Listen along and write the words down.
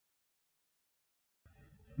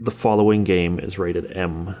The following game is rated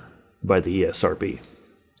M by the ESRB.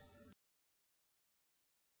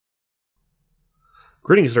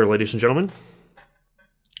 Greetings there, ladies and gentlemen.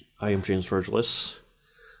 I am James Virgilis,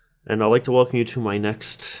 and I'd like to welcome you to my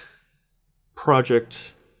next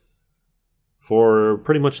project for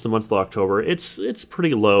pretty much the month of October. It's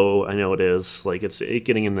pretty low, I know it is. Like, it's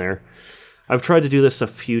getting in there. I've tried to do this a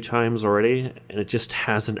few times already, and it just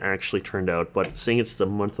hasn't actually turned out. But seeing it's the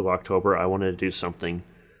month of October, I wanted to do something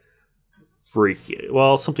freaky.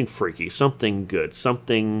 Well, something freaky, something good,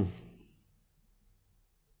 something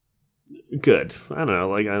good. I don't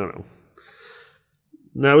know.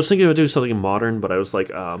 Now, I was thinking of doing something modern, but I was like,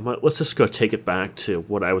 let's just go take it back to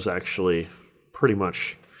what I was actually pretty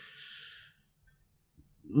much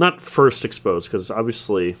not first exposed, because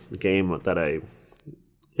obviously the game that it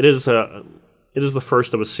is the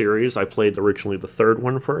first of a series. I played originally the third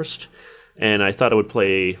one first, and I thought I would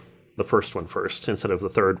play the first one first instead of the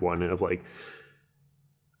third one. And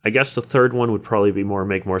I guess the third one would probably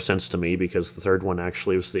make more sense to me, because the third one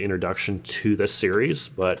actually was the introduction to this series,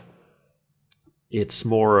 but it's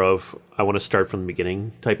more of I want to start from the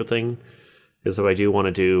beginning type of thing. Because if I do want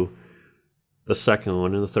to do the second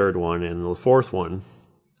one and the third one and the fourth one,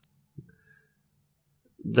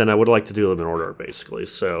 then I would like to do them in order, basically.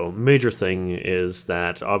 So, major thing is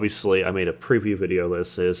that obviously I made a preview video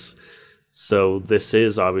of this. So this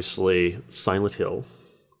is obviously Silent Hill,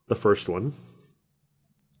 the first one.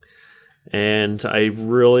 And I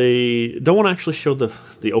really don't want to actually show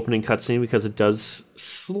the opening cutscene, because it does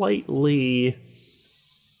slightly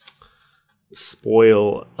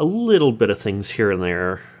spoil a little bit of things here and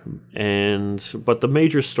there. But the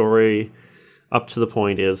major story up to the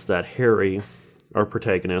point is that Harry, our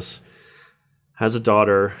protagonist, has a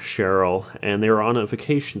daughter, Cheryl, and they were on a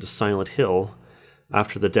vacation to Silent Hill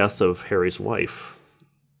after the death of Harry's wife.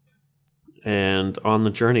 And on the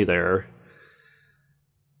journey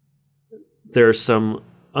there's some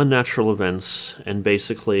unnatural events, and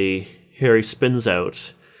basically Harry spins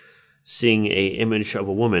out, seeing an image of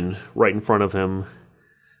a woman right in front of him,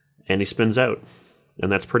 and he spins out. And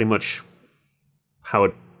that's pretty much how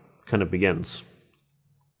it kind of begins.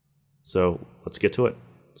 So let's get to it.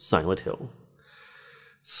 Silent Hill.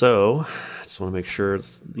 So I just want to make sure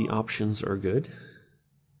the options are good.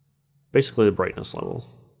 Basically the brightness level.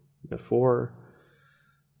 We got 4.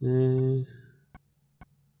 I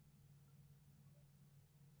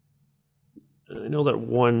know that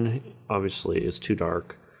 1 obviously is too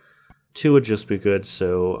dark. 2 would just be good,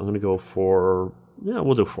 so I'm going to go for,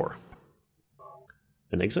 we'll do 4.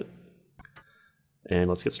 An exit. And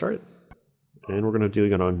let's get started. And we're going to do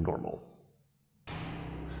it on normal. Kind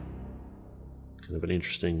of an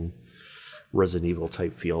interesting Resident Evil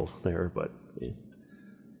type feel there, but yeah.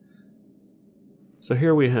 So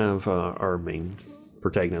here we have our main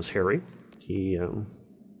protagonist, Harry. He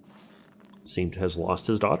seemed to have lost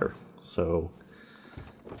his daughter. So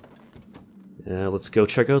let's go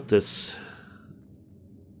check out the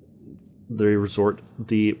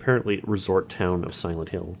apparently resort town of Silent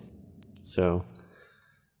Hill. So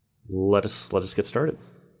let us get started.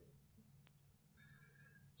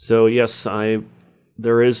 So yes,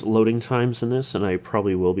 there is loading times in this, and I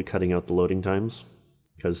probably will be cutting out the loading times,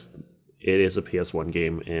 because it is a PSOne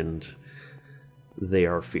game, and they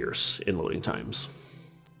are fierce in loading times.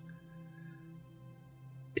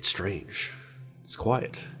 It's strange. It's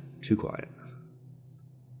quiet. Too quiet.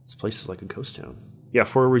 This place is like a ghost town. Yeah,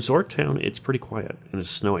 for a resort town, it's pretty quiet, and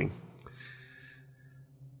it's snowing.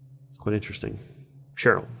 It's quite interesting.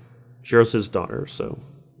 Cheryl's his daughter, so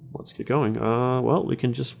let's get going. Well, we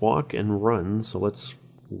can just walk and run, so let's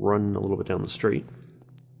run a little bit down the street.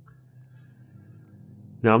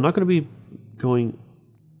 Now, I'm not going to be going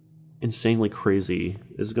insanely crazy.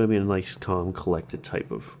 This is going to be a nice, calm, collected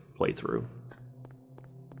type of playthrough.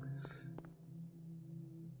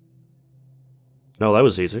 No, that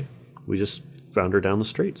was easy. We just found her down the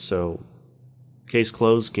street, so case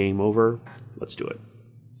closed, game over. Let's do it.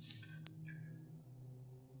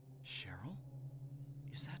 Cheryl?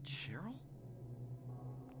 Is that Cheryl?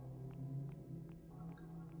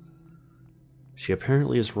 She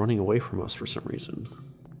apparently is running away from us for some reason.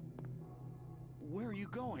 Where are you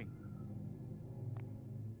going?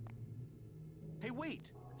 Hey,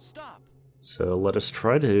 wait! Stop! So let us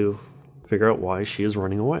try to figure out why she is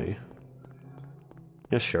running away.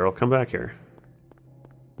 Yes, Cheryl, come back here.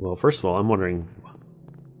 Well, first of all, I'm wondering,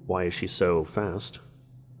 why is she so fast?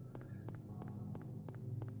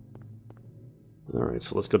 Alright,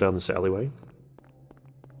 so let's go down this alleyway.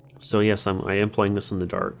 So yes, I am playing this in the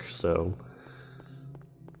dark, so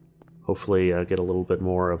hopefully get a little bit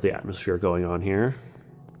more of the atmosphere going on here.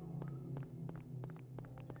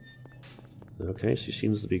 Okay, she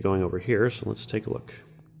seems to be going over here, so let's take a look.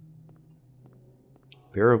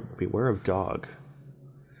 Beware of dog.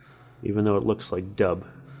 Even though it looks like dub.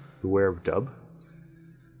 Beware of dub.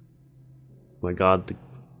 Oh my god,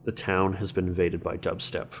 the town has been invaded by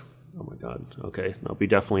dubstep. Oh my god, okay, I'll be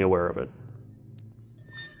definitely aware of it.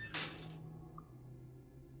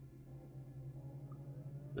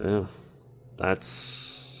 That's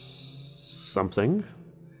something.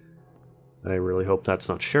 I really hope that's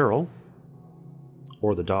not Cheryl.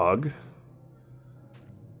 Or the dog.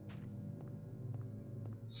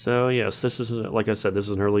 So yes, this is, like I said, this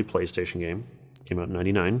is an early PlayStation game. Came out in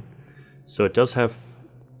 '99. So it does have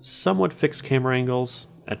somewhat fixed camera angles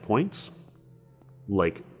at points.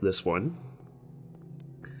 Like this one.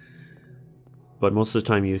 But most of the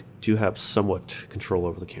time you do have somewhat control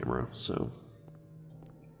over the camera, so...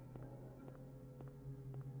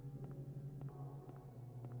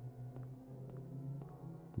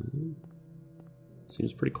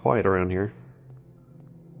 Seems pretty quiet around here.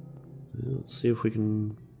 Let's see if we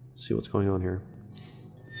can see what's going on here.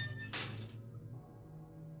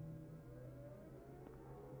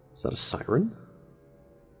 Is that a siren?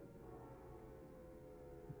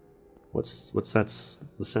 What's that?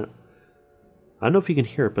 The sound? I don't know if you can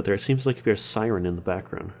hear it, but there seems like to be a siren in the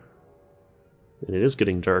background. And it is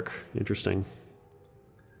getting dark. Interesting.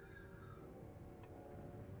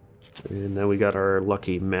 And now we got our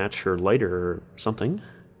lucky match or lighter or something.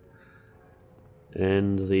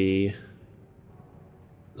 And the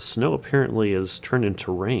snow apparently is turned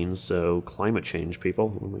into rain, so climate change,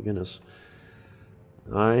 people. Oh my goodness.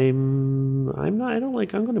 I'm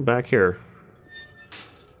going back here.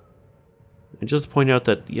 And just to point out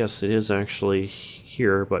that, yes, it is actually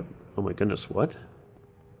here, but oh my goodness, what?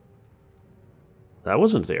 That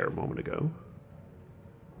wasn't there a moment ago.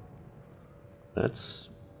 That's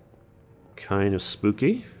kind of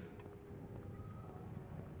spooky.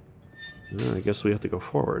 I guess we have to go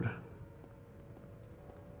forward.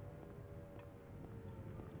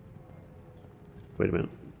 Wait a minute.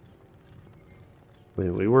 Wait,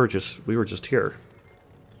 we were just here.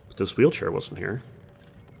 But this wheelchair wasn't here.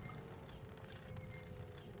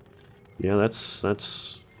 Yeah, that's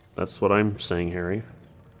what I'm saying, Harry.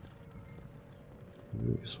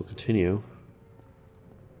 I guess we'll continue.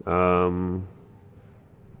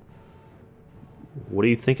 What do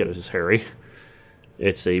you think it is, Harry?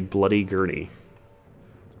 It's a bloody gurney.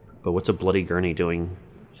 But what's a bloody gurney doing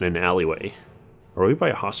in an alleyway? Are we by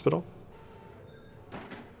a hospital?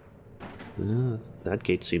 That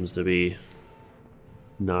gate seems to be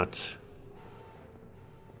not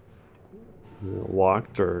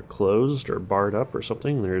locked or closed or barred up or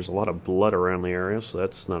something. There's a lot of blood around the area, so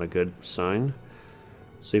that's not a good sign.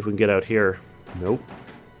 See if we can get out here. Nope.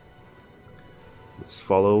 Let's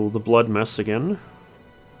follow the blood mess again.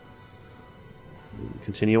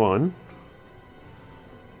 Continue on.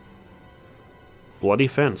 Bloody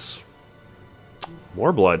fence.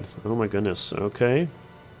 More blood. Oh my goodness. Okay.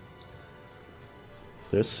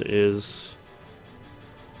 This is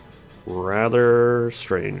rather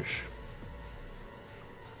strange.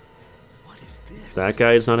 What is this? That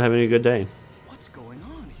guy is not having a good day. What's going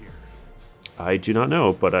on here? I do not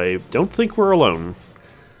know, but I don't think we're alone.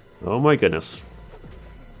 Oh my goodness.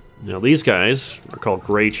 Now these guys are called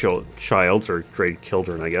gray childs, or gray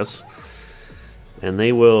children, I guess. And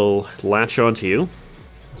they will latch onto you.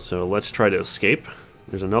 So let's try to escape.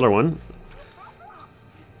 There's another one.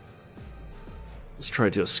 Let's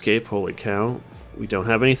try to escape. Holy cow. We don't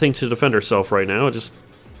have anything to defend ourselves right now. Just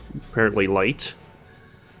apparently light.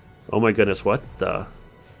 Oh my goodness, what the?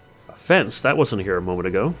 A fence? That wasn't here a moment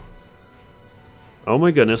ago. Oh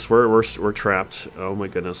my goodness, we're trapped. Oh my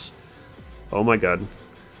goodness. Oh my god.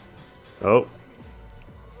 Oh.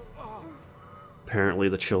 Apparently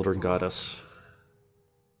the children got us.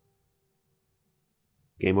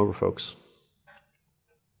 Game over, folks.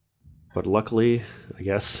 But luckily, I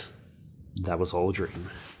guess, that was all a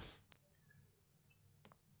dream.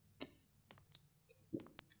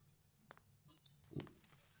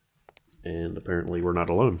 And apparently we're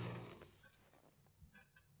not alone.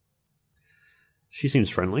 She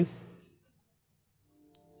seems friendly.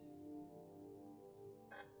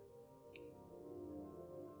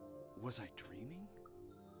 Was I dreaming?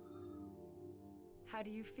 How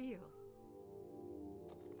do you feel?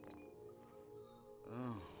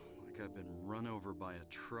 Oh, like I've been run over by a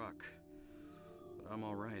truck. But I'm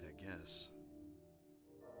all right, I guess.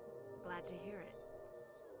 Glad to hear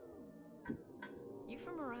it. You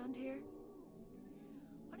from around here?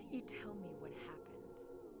 Why don't you tell me what happened?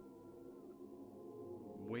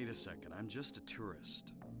 Wait a second, I'm just a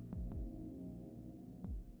tourist.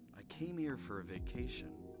 I came here for a vacation.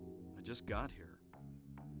 I I just got here.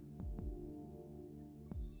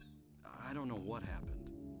 I don't know what happened.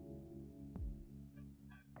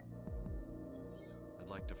 I'd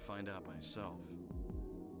like to find out myself.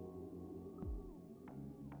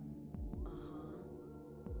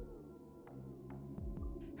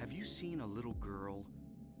 Have you seen a little girl?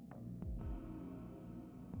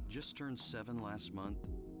 Just turned 7 last month.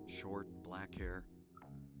 Short, black hair.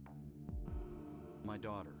 My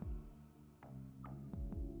daughter.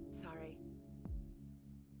 Sorry.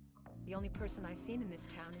 The only person I've seen in this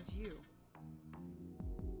town is you.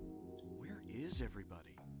 Where is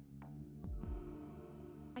everybody?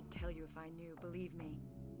 I'd tell you if I knew, believe me.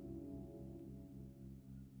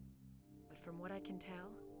 But from what I can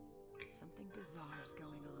tell, something bizarre is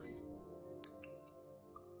going on.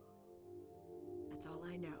 That's all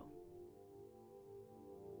I know.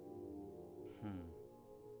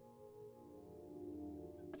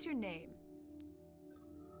 What's your name?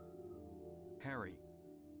 Harry.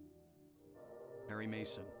 Harry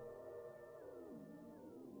Mason.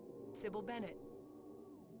 Sybil Bennett.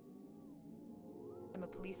 I'm a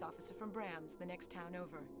police officer from Brams, the next town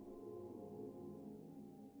over.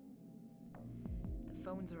 The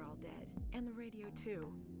phones are all dead, and the radio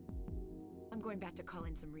too. I'm going back to call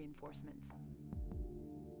in some reinforcements.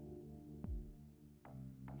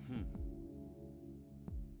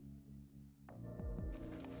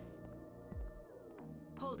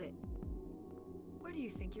 Hold it. Where do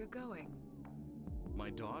you think you're going?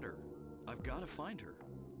 My daughter. I've got to find her.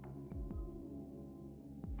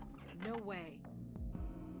 No way.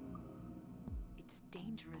 It's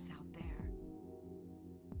dangerous out there.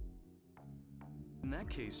 In that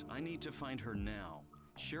case, I need to find her now.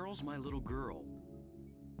 Cheryl's my little girl.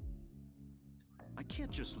 I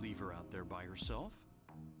can't just leave her out there by herself.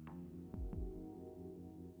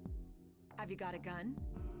 Have you got a gun?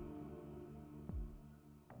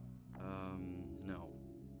 No.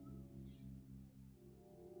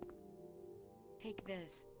 Take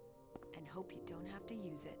this, and hope you don't have to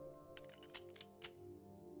use it.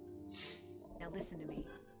 Now listen to me.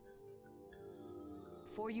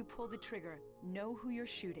 Before you pull the trigger, know who you're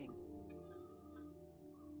shooting.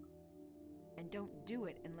 And don't do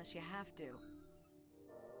it unless you have to.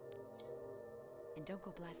 And don't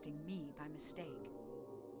go blasting me by mistake.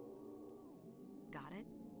 Got it?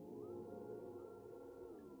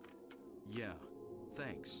 Yeah,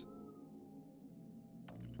 thanks.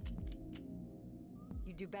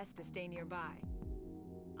 You do best to stay nearby.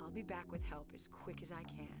 I'll be back with help as quick as I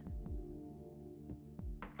can.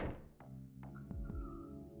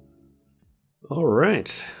 All right.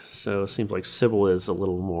 So it seems like Sybil is a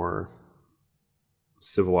little more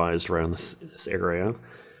civilized around this area.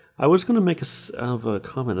 I was going to make a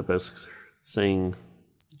comment about saying,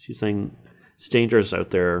 she's saying it's dangerous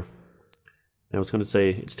out there. I was going to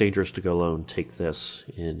say it's dangerous to go alone. Take this,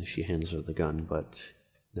 and she hands her the gun. But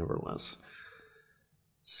nevertheless,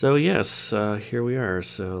 so yes, here we are.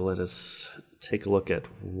 So let us take a look at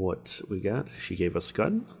what we got. She gave us a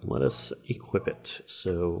gun. Let us equip it.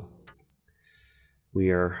 So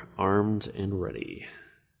we are armed and ready.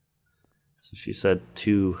 So she said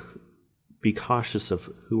to be cautious of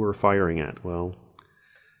who we're firing at. Well,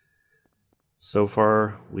 so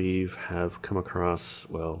far we have come across,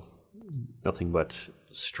 well, nothing but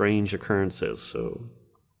strange occurrences. So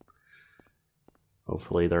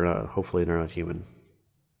hopefully they're not human.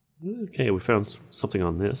 Okay, we found something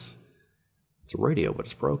on this. It's a radio, but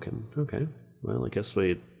it's broken. Okay, well, I guess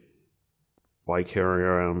why carry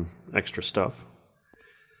around extra stuff?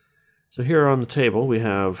 So here on the table we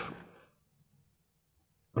have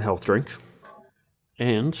a health drink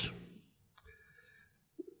and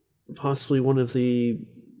possibly one of the,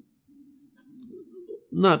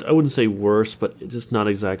 I wouldn't say worse, but just not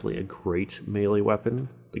exactly a great melee weapon,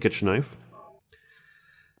 the kitchen knife.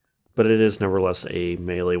 But it is nevertheless a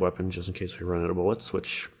melee weapon, just in case we run out of bullets,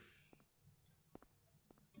 which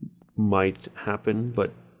might happen,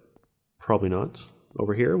 but probably not.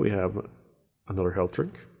 Over here we have another health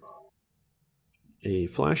drink, a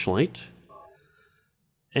flashlight,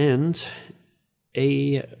 and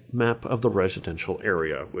a map of the residential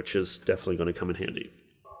area, which is definitely going to come in handy.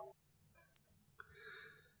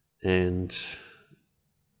 And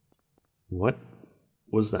what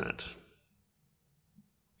was that?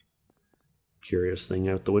 Curious thing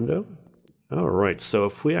out the window? Alright, so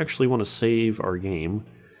if we actually want to save our game,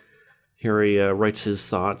 Harry writes his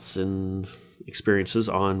thoughts and experiences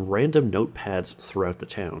on random notepads throughout the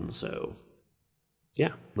town. So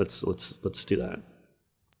yeah, let's do that.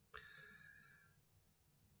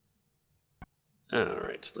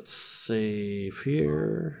 Alright, let's save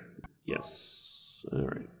here. Yes.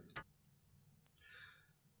 Alright.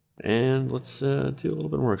 And let's do a little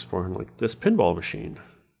bit more exploring, like this pinball machine.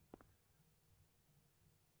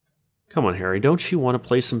 Come on, Harry, don't you want to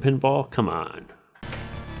play some pinball? Come on.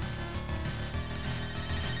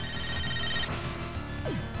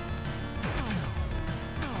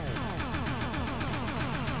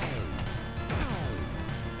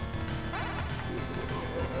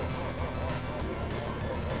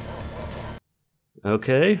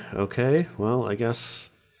 Okay, well, I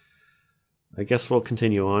guess we'll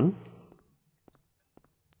continue on.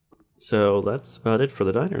 So that's about it for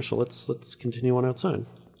the diner, so let's continue on outside.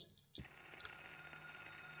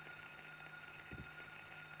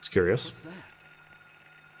 It's curious. What's that?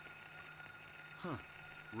 Huh,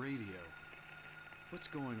 radio. What's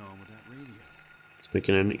going on with that radio? It's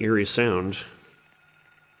making an eerie sound.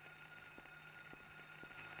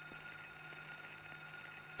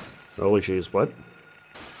 Holy jeez, what?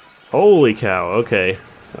 Holy cow, okay.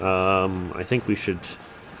 I think we should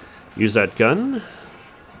use that gun.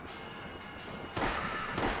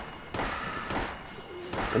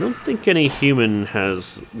 I don't think any human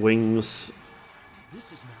has wings.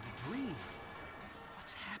 This is not a dream.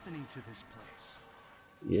 What's happening to this place?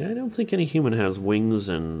 Yeah, I don't think any human has wings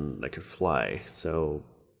and that could fly, so...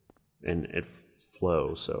 and it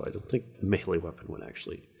flow, so I don't think the melee weapon would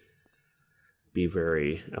actually be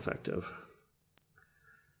very effective.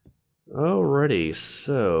 Alrighty,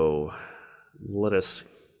 so let us...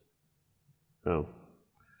 oh.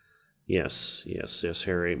 Yes,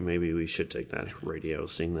 Harry, maybe we should take that radio,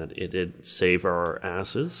 seeing that it did save our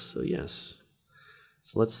asses, so yes.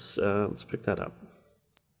 So let's pick that up.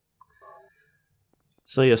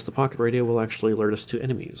 So yes, the pocket radio will actually alert us to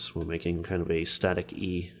enemies while making kind of a static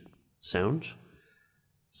E sound.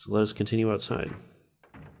 So let us continue outside.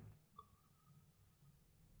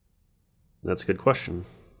 That's a good question.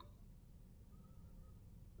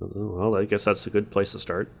 Well, I guess that's a good place to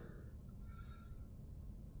start.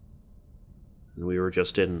 And we were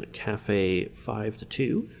just in Cafe 5 to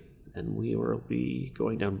 2, and we will be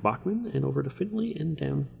going down Bachman and over to Finley and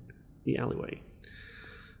down the alleyway.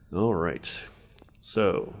 All right,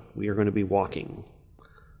 so we are going to be walking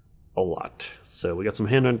a lot. So we got some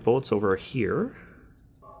handgun bullets over here,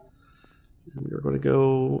 and we're going to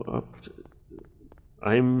go up.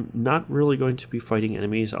 I'm not really going to be fighting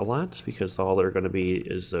enemies a lot because all they're going to be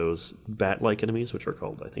is those bat-like enemies, which are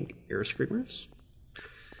called, I think, air screamers.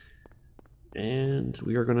 And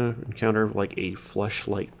we are going to encounter like a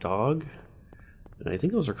flesh-like dog. And I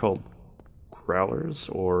think those are called growlers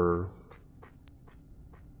or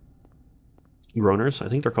groaners. I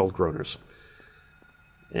think they're called groaners.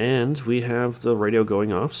 And we have the radio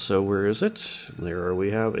going off, so where is it? There we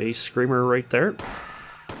have a screamer right there.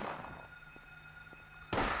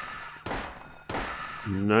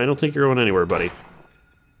 No, I don't think you're going anywhere, buddy.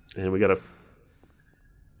 And we got a...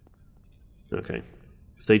 okay.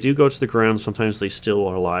 If they do go to the ground, sometimes they still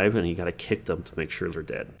are alive, and you gotta kick them to make sure they're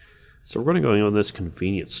dead. So we're gonna go on this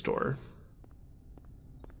convenience store.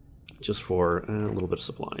 Just for a little bit of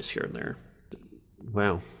supplies here and there.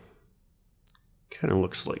 Wow. Kind of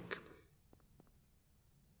looks like...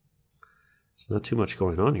 there's not too much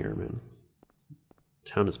going on here, man.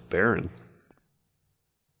 Town is barren.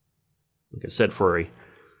 Like I said, for a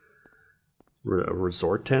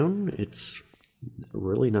resort town, it's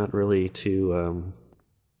really not really too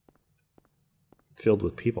filled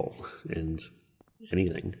with people and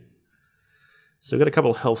anything. So we've got a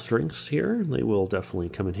couple health drinks here. They will definitely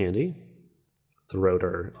come in handy throughout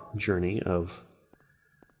our journey of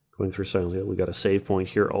going through Silent Hill. We got a save point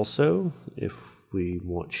here also, if we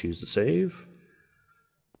want to choose to save.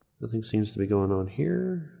 Nothing seems to be going on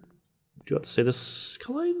here. I do have to say, this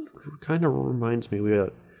kind of reminds me, we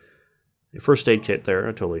got a first aid kit there.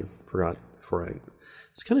 I totally forgot before I...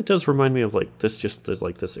 this kind of does remind me of like this, just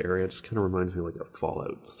like this area. It just kind of reminds me of like a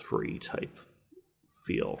Fallout 3 type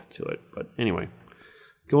feel to it. But anyway,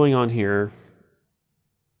 going on here,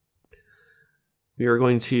 we are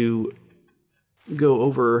going to go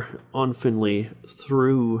over on Finley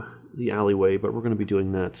through the alleyway, but we're going to be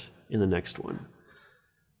doing that in the next one.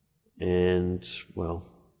 And, well,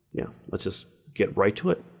 yeah, let's just get right to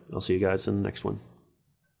it. I'll see you guys in the next one.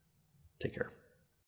 Take care.